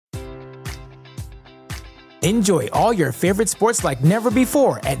Enjoy all your favorite sports like never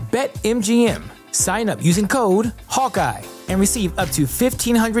before at BetMGM. Sign up using code Hawkeye and receive up to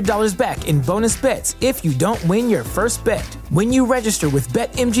 $1,500 back in bonus bets if you don't win your first bet. When you register with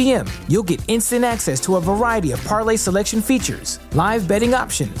BetMGM, you'll get instant access to a variety of parlay selection features, live betting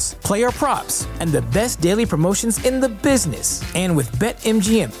options, player props, and the best daily promotions in the business. And with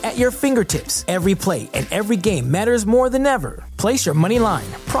BetMGM at your fingertips, every play and every game matters more than ever. Place your money line,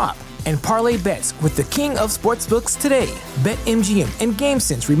 prop, and parlay bets with the king of sportsbooks today. BetMGM and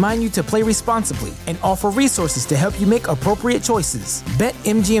GameSense remind you to play responsibly and offer resources to help you make appropriate choices.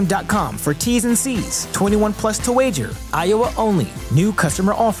 BetMGM.com for T's and C's. 21 plus to wager. Iowa only. New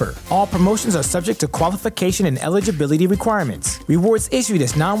customer offer. All promotions are subject to qualification and eligibility requirements. Rewards issued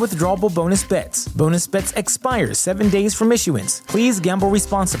as non-withdrawable bonus bets. Bonus bets expire 7 days from issuance. Please gamble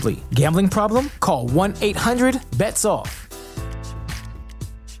responsibly. Gambling problem? Call 1-800-BETS-OFF.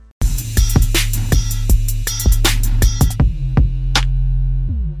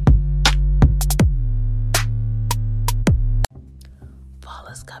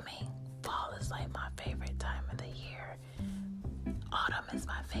 Coming. Fall is like my favorite time of the year. Autumn is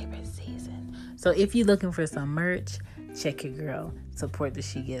my favorite season. So if you're looking for some merch, check your girl. Support the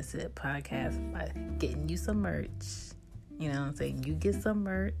She Gets It podcast by getting you some merch. You know what I'm saying? You get some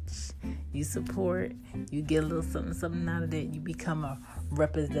merch, you support, you get a little something out of it. You become a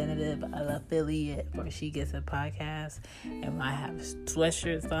representative, an affiliate for She Gets It podcast. And I have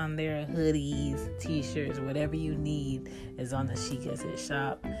sweatshirts on there, hoodies, t-shirts, whatever you need is on the She Gets It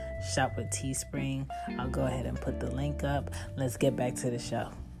shop. Shop with Teespring. I'll go ahead and put the link up. Let's get back to the show.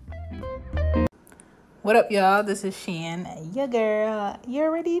 What up, y'all? This is Shan, your girl. You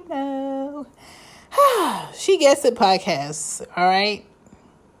already know. She Gets It podcast. All right.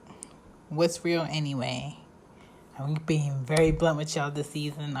 What's real anyway? I'm being very blunt with y'all this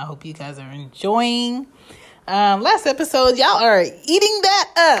season. I hope you guys are enjoying. Last episode, y'all are eating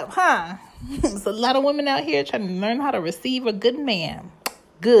that up, huh? There's a lot of women out here trying to learn how to receive a good man.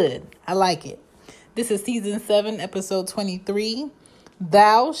 Good. I like it. This is season 7, episode 23.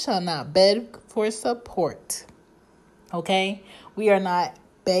 Thou shalt not beg for support. Okay? We are not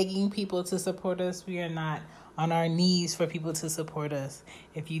begging people to support us. We are not on our knees for people to support us.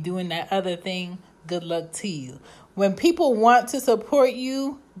 If you're doing that other thing, good luck to you. When people want to support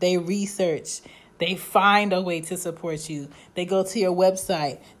you, they research. They find a way to support you. They go to your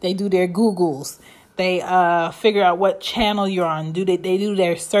website. They do their Googles. They figure out what channel you're on. They do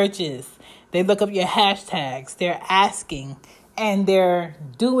their searches. They look up your hashtags. They're asking. And they're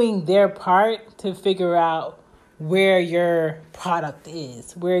doing their part to figure out where your product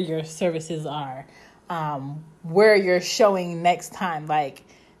is, where your services are, where you're showing next time. Like,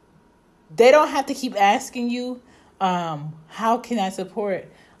 they don't have to keep asking you, how can I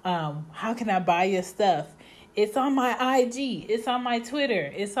support? How can I buy your stuff? It's on my IG. It's on my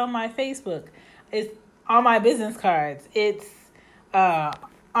Twitter. It's on my Facebook. It's on my business cards. It's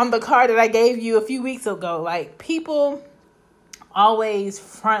on the card that I gave you a few weeks ago. Like, people always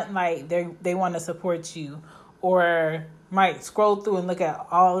front like they want to support you, or might scroll through and look at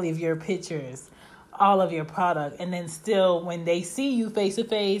all of your pictures, all of your product, and then still when they see you face to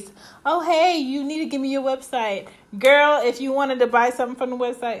face, oh, hey, you need to give me your website. Girl, if you wanted to buy something from the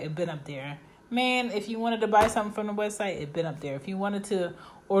website, it been up there. Man, if you wanted to buy something from the website, it been up there. If you wanted to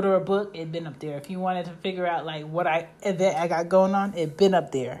order a book, it been up there. If you wanted to figure out like what event I got going on, it been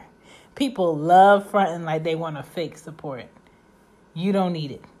up there. People love fronting like they want a fake support. You don't need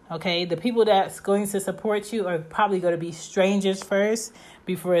it. Okay, the people that's going to support you are probably going to be strangers first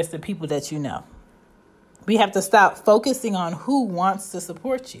before it's the people that you know. We have to stop focusing on who wants to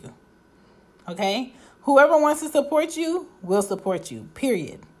support you. Okay, whoever wants to support you will support you,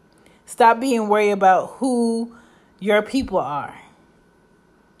 period. Stop being worried about who your people are.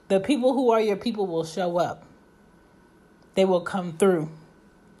 The people who are your people will show up. They will come through.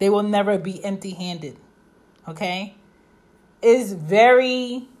 They will never be empty-handed. Okay, it's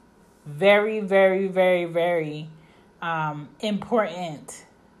very, very, very, very, very important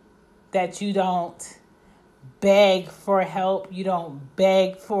that you don't beg for help. You don't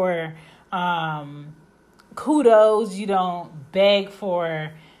beg for kudos. You don't beg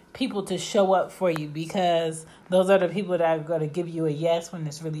for people to show up for you, because those are the people that are going to give you a yes when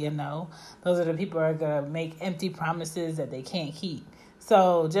it's really a no. Those are the people that are going to make empty promises that they can't keep.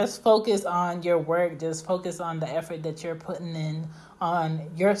 So just focus on your work. Just focus on the effort that you're putting in on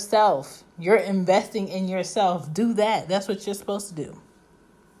yourself. You're investing in yourself. Do that. That's what you're supposed to do.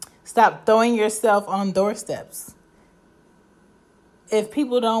 Stop throwing yourself on doorsteps. If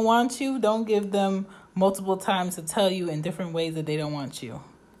people don't want you, don't give them multiple times to tell you in different ways that they don't want you.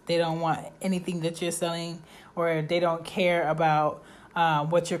 They don't want anything that you're selling, or they don't care about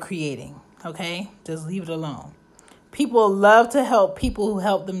what you're creating. Okay? Just leave it alone. People love to help people who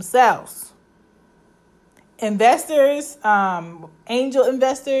help themselves. Investors, angel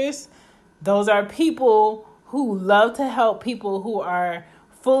investors, those are people who love to help people who are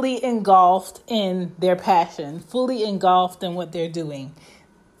fully engulfed in their passion, fully engulfed in what they're doing.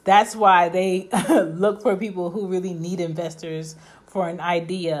 That's why they look for people who really need investors for an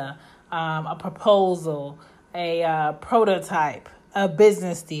idea, a proposal, a prototype, a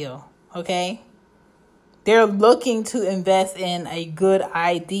business deal, okay? They're looking to invest in a good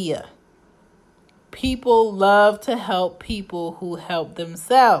idea. People love to help people who help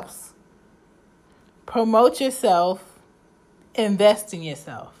themselves. Promote yourself, invest in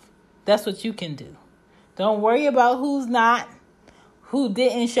yourself. That's what you can do. Don't worry about who's not, who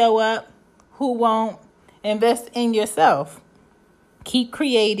didn't show up, who won't. Invest in yourself. Keep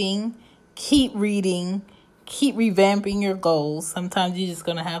creating, keep reading, keep revamping your goals. Sometimes you're just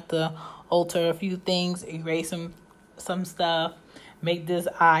going to have to alter a few things, erase some stuff, make this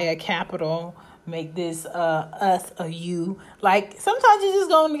I a capital, make this us a you. Like, sometimes you're just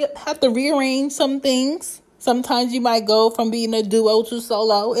going to have to rearrange some things. Sometimes you might go from being a duo to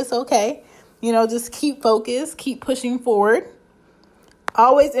solo. It's okay. Just keep focused, keep pushing forward.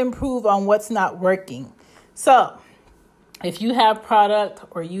 Always improve on what's not working. So, if you have product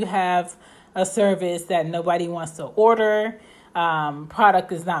or you have a service that nobody wants to order,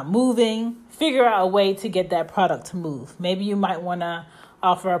 product is not moving, figure out a way to get that product to move. Maybe you might want to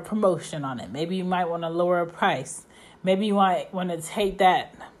offer a promotion on it. Maybe you might want to lower a price. Maybe you might want to take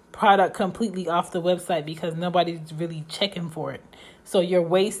that product completely off the website because nobody's really checking for it. So you're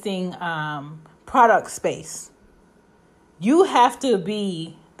wasting product space. You have to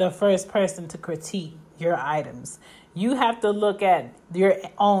be the first person to critique your items. You have to look at your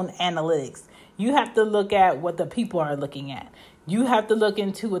own analytics. You have to look at what the people are looking at. You have to look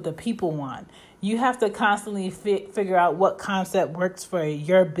into what the people want. You have to constantly figure out what concept works for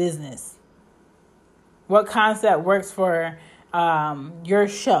your business. What concept works for your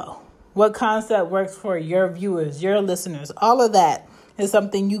show. What concept works for your viewers, your listeners. All of that is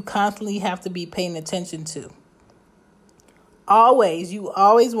something you constantly have to be paying attention to. You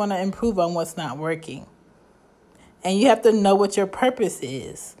always want to improve on what's not working. And you have to know what your purpose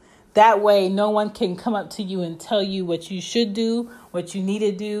is. That way, no one can come up to you and tell you what you should do, what you need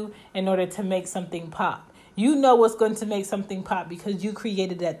to do in order to make something pop. You know what's going to make something pop because you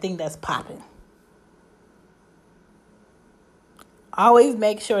created that thing that's popping. Always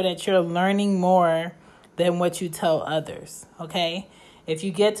make sure that you're learning more than what you tell others, okay? If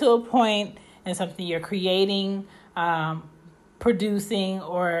you get to a point in something you're creating, producing,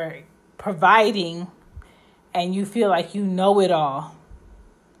 or providing, and you feel like you know it all,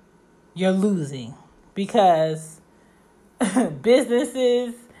 you're losing, because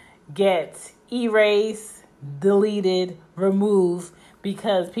businesses get erased, deleted, removed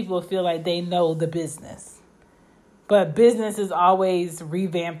because people feel like they know the business. But business is always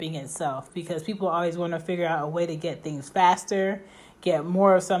revamping itself because people always want to figure out a way to get things faster, get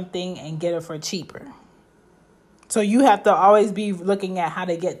more of something, and get it for cheaper. So you have to always be looking at how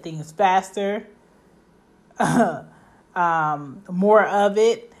to get things faster, more of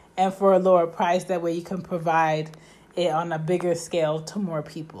it, and for a lower price. That way you can provide it on a bigger scale to more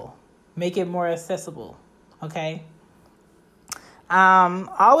people. Make it more accessible, okay?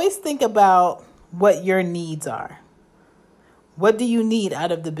 Always think about what your needs are. What do you need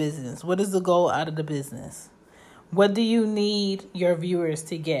out of the business? What is the goal out of the business? What do you need your viewers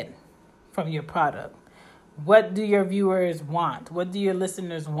to get from your product? What do your viewers want? What do your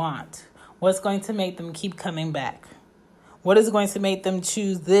listeners want? What's going to make them keep coming back? What is going to make them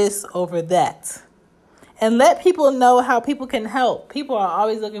choose this over that? And let people know how people can help. People are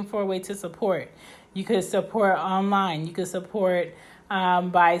always looking for a way to support. You could support online. You could support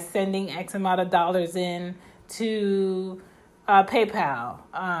by sending X amount of dollars in to PayPal,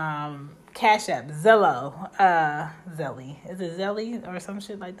 Cash App, Zelle. Is it Zelly or some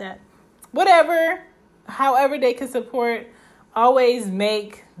shit like that? Whatever. However they can support, always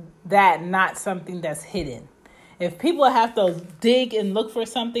make that not something that's hidden. If people have to dig and look for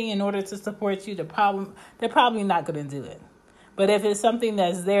something in order to support you, they're probably not going to do it. But if it's something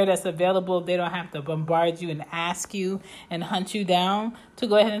that's there, that's available, they don't have to bombard you and ask you and hunt you down to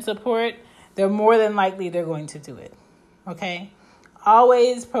go ahead and support, they're more than likely they're going to do it. Okay?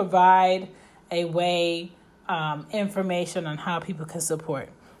 Always provide a way, information on how people can support.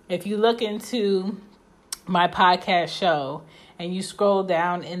 If you look into my podcast show and you scroll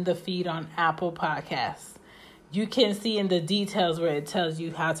down in the feed on Apple Podcasts, you can see in the details where it tells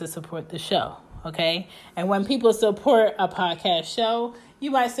you how to support the show. Okay. And when people support a podcast show,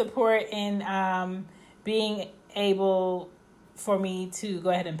 you might support in being able for me to go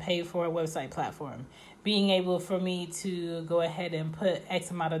ahead and pay for a website platform, being able for me to go ahead and put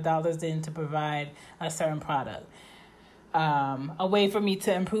X amount of dollars in to provide a certain product. A way for me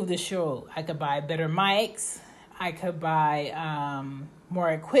to improve the show. I could buy better mics. I could buy more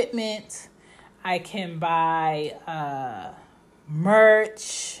equipment. I can buy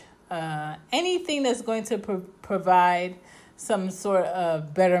merch. Anything that's going to provide some sort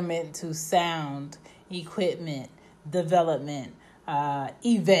of betterment to sound, equipment, development,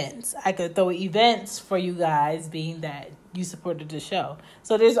 events. I could throw events for you guys, being that you supported the show.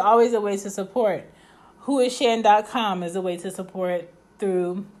 So there's always a way to support. Whoisshan.com is a way to support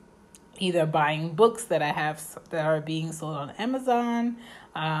through either buying books that I have that are being sold on Amazon.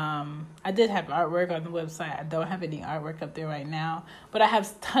 I did have artwork on the website. I don't have any artwork up there right now, but I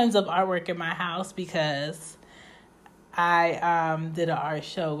have tons of artwork in my house because I did an art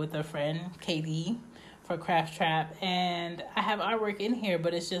show with a friend, Katie, for Craft Trap, and I have artwork in here,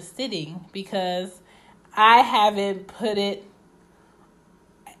 but it's just sitting because I haven't put it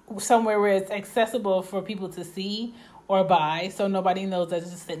somewhere where it's accessible for people to see or buy, so nobody knows that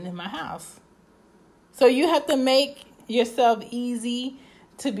it's just sitting in my house. So you have to make yourself easy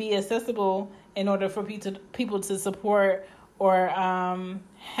to be accessible in order for people to support or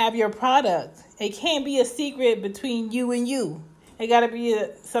have your product. It can't be a secret between you and you. It got to be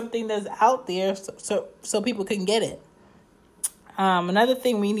something that's out there so people can get it. Another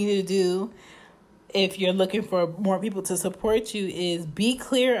thing we need to do if you're looking for more people to support you is be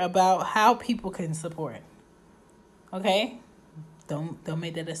clear about how people can support. Okay? Don't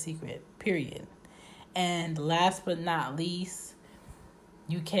make that a secret, period. And last but not least,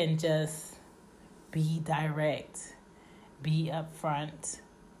 you can just be direct, be upfront,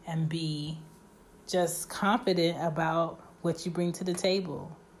 and be just confident about what you bring to the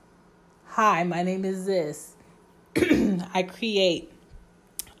table. Hi, my name is this. I create.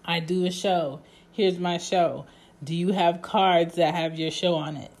 I do a show. Here's my show. Do you have cards that have your show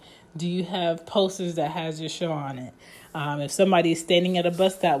on it? Do you have posters that has your show on it? If somebody's standing at a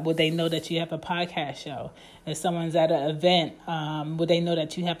bus stop, would they know that you have a podcast show? If someone's at an event, would they know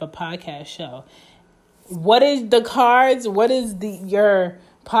that you have a podcast show? What is the cards? What is your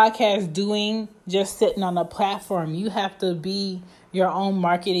podcast doing just sitting on a platform? You have to be your own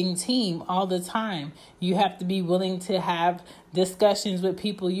marketing team all the time. You have to be willing to have discussions with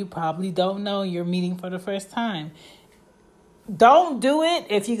people you probably don't know you're meeting for the first time. Don't do it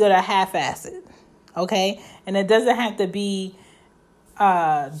if you're going to half-ass it, okay? And it doesn't have to be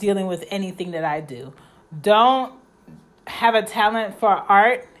dealing with anything that I do. Don't have a talent for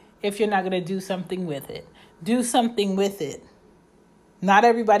art if you're not going to do something with it. Do something with it. Not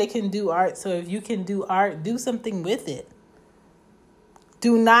everybody can do art, so if you can do art, do something with it.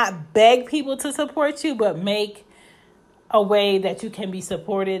 Do not beg people to support you, but make a way that you can be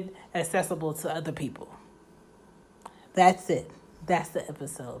supported, accessible to other people. That's it. That's the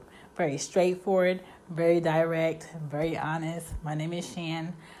episode. Very straightforward, very direct, very honest. My name is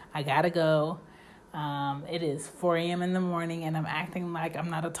Shan. I gotta go. It is 4 a.m. in the morning, and I'm acting like I'm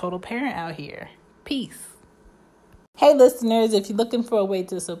not a total parent out here. Peace. Hey, listeners, if you're looking for a way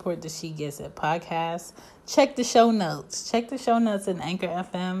to support the She Gets It podcast, check the show notes. Check the show notes in Anchor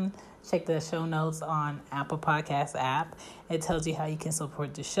FM. Check the show notes on Apple Podcast app. It tells you how you can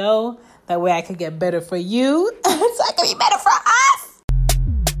support the show. That way I can get better for you, so I can be better for us.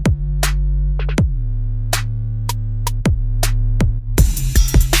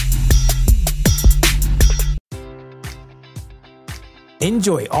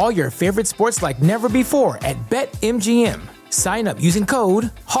 Enjoy all your favorite sports like never before at BetMGM. Sign up using code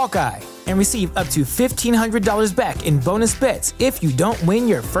Hawkeye and receive up to $1,500 back in bonus bets if you don't win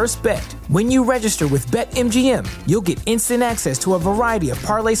your first bet. When you register with BetMGM, you'll get instant access to a variety of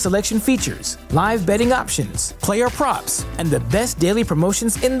parlay selection features, live betting options, player props, and the best daily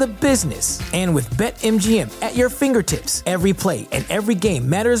promotions in the business. And with BetMGM at your fingertips, every play and every game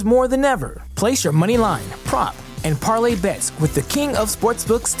matters more than ever. Place your money line, prop, and parlay bets with the king of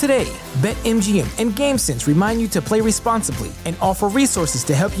sportsbooks today. BetMGM and GameSense remind you to play responsibly and offer resources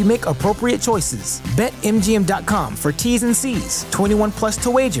to help you make appropriate choices. BetMGM.com for T's and C's. 21 plus to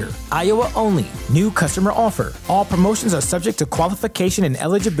wager. Iowa only. New customer offer. All promotions are subject to qualification and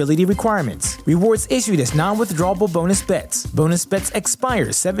eligibility requirements. Rewards issued as non-withdrawable bonus bets. Bonus bets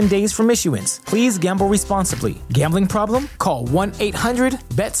expire 7 days from issuance. Please gamble responsibly. Gambling problem? Call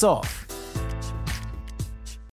 1-800-BETS-OFF.